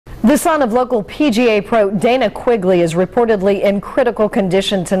The son of local PGA pro Dana Quigley is reportedly in critical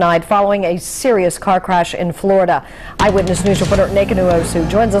condition tonight following a serious car crash in Florida. Eyewitness News reporter Nika Nwosu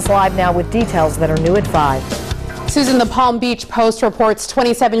joins us live now with details that are new at 5. Susan, the Palm Beach Post reports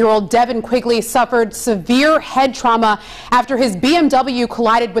 27-year-old Devon Quigley suffered severe head trauma after his BMW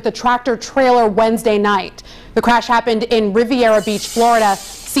collided with a tractor trailer Wednesday night. The crash happened in Riviera Beach, Florida,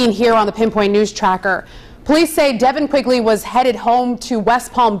 seen here on the Pinpoint News Tracker. Police say Devon Quigley was headed home to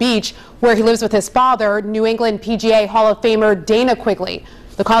West Palm Beach, where he lives with his father, New England PGA Hall of Famer Dana Quigley.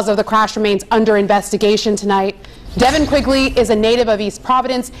 The cause of the crash remains under investigation tonight. Devon Quigley is a native of East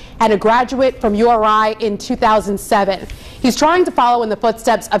Providence and a graduate from URI in 2007. He's trying to follow in the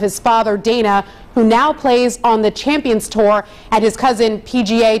footsteps of his father, Dana, who now plays on the Champions Tour, and his cousin,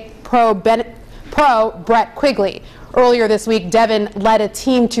 PGA Pro Brett Quigley. Earlier this week, Devon led a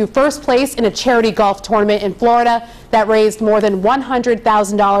team to first place in a charity golf tournament in Florida that raised more than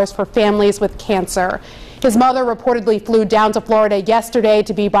 $100,000 for families with cancer. His mother reportedly flew down to Florida yesterday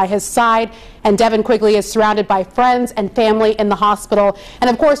to be by his side, and Devon Quigley is surrounded by friends and family in the hospital. And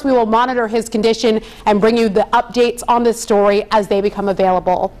of course, we will monitor his condition and bring you the updates on this story as they become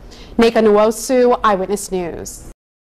available. Nika Nwosu, Eyewitness News.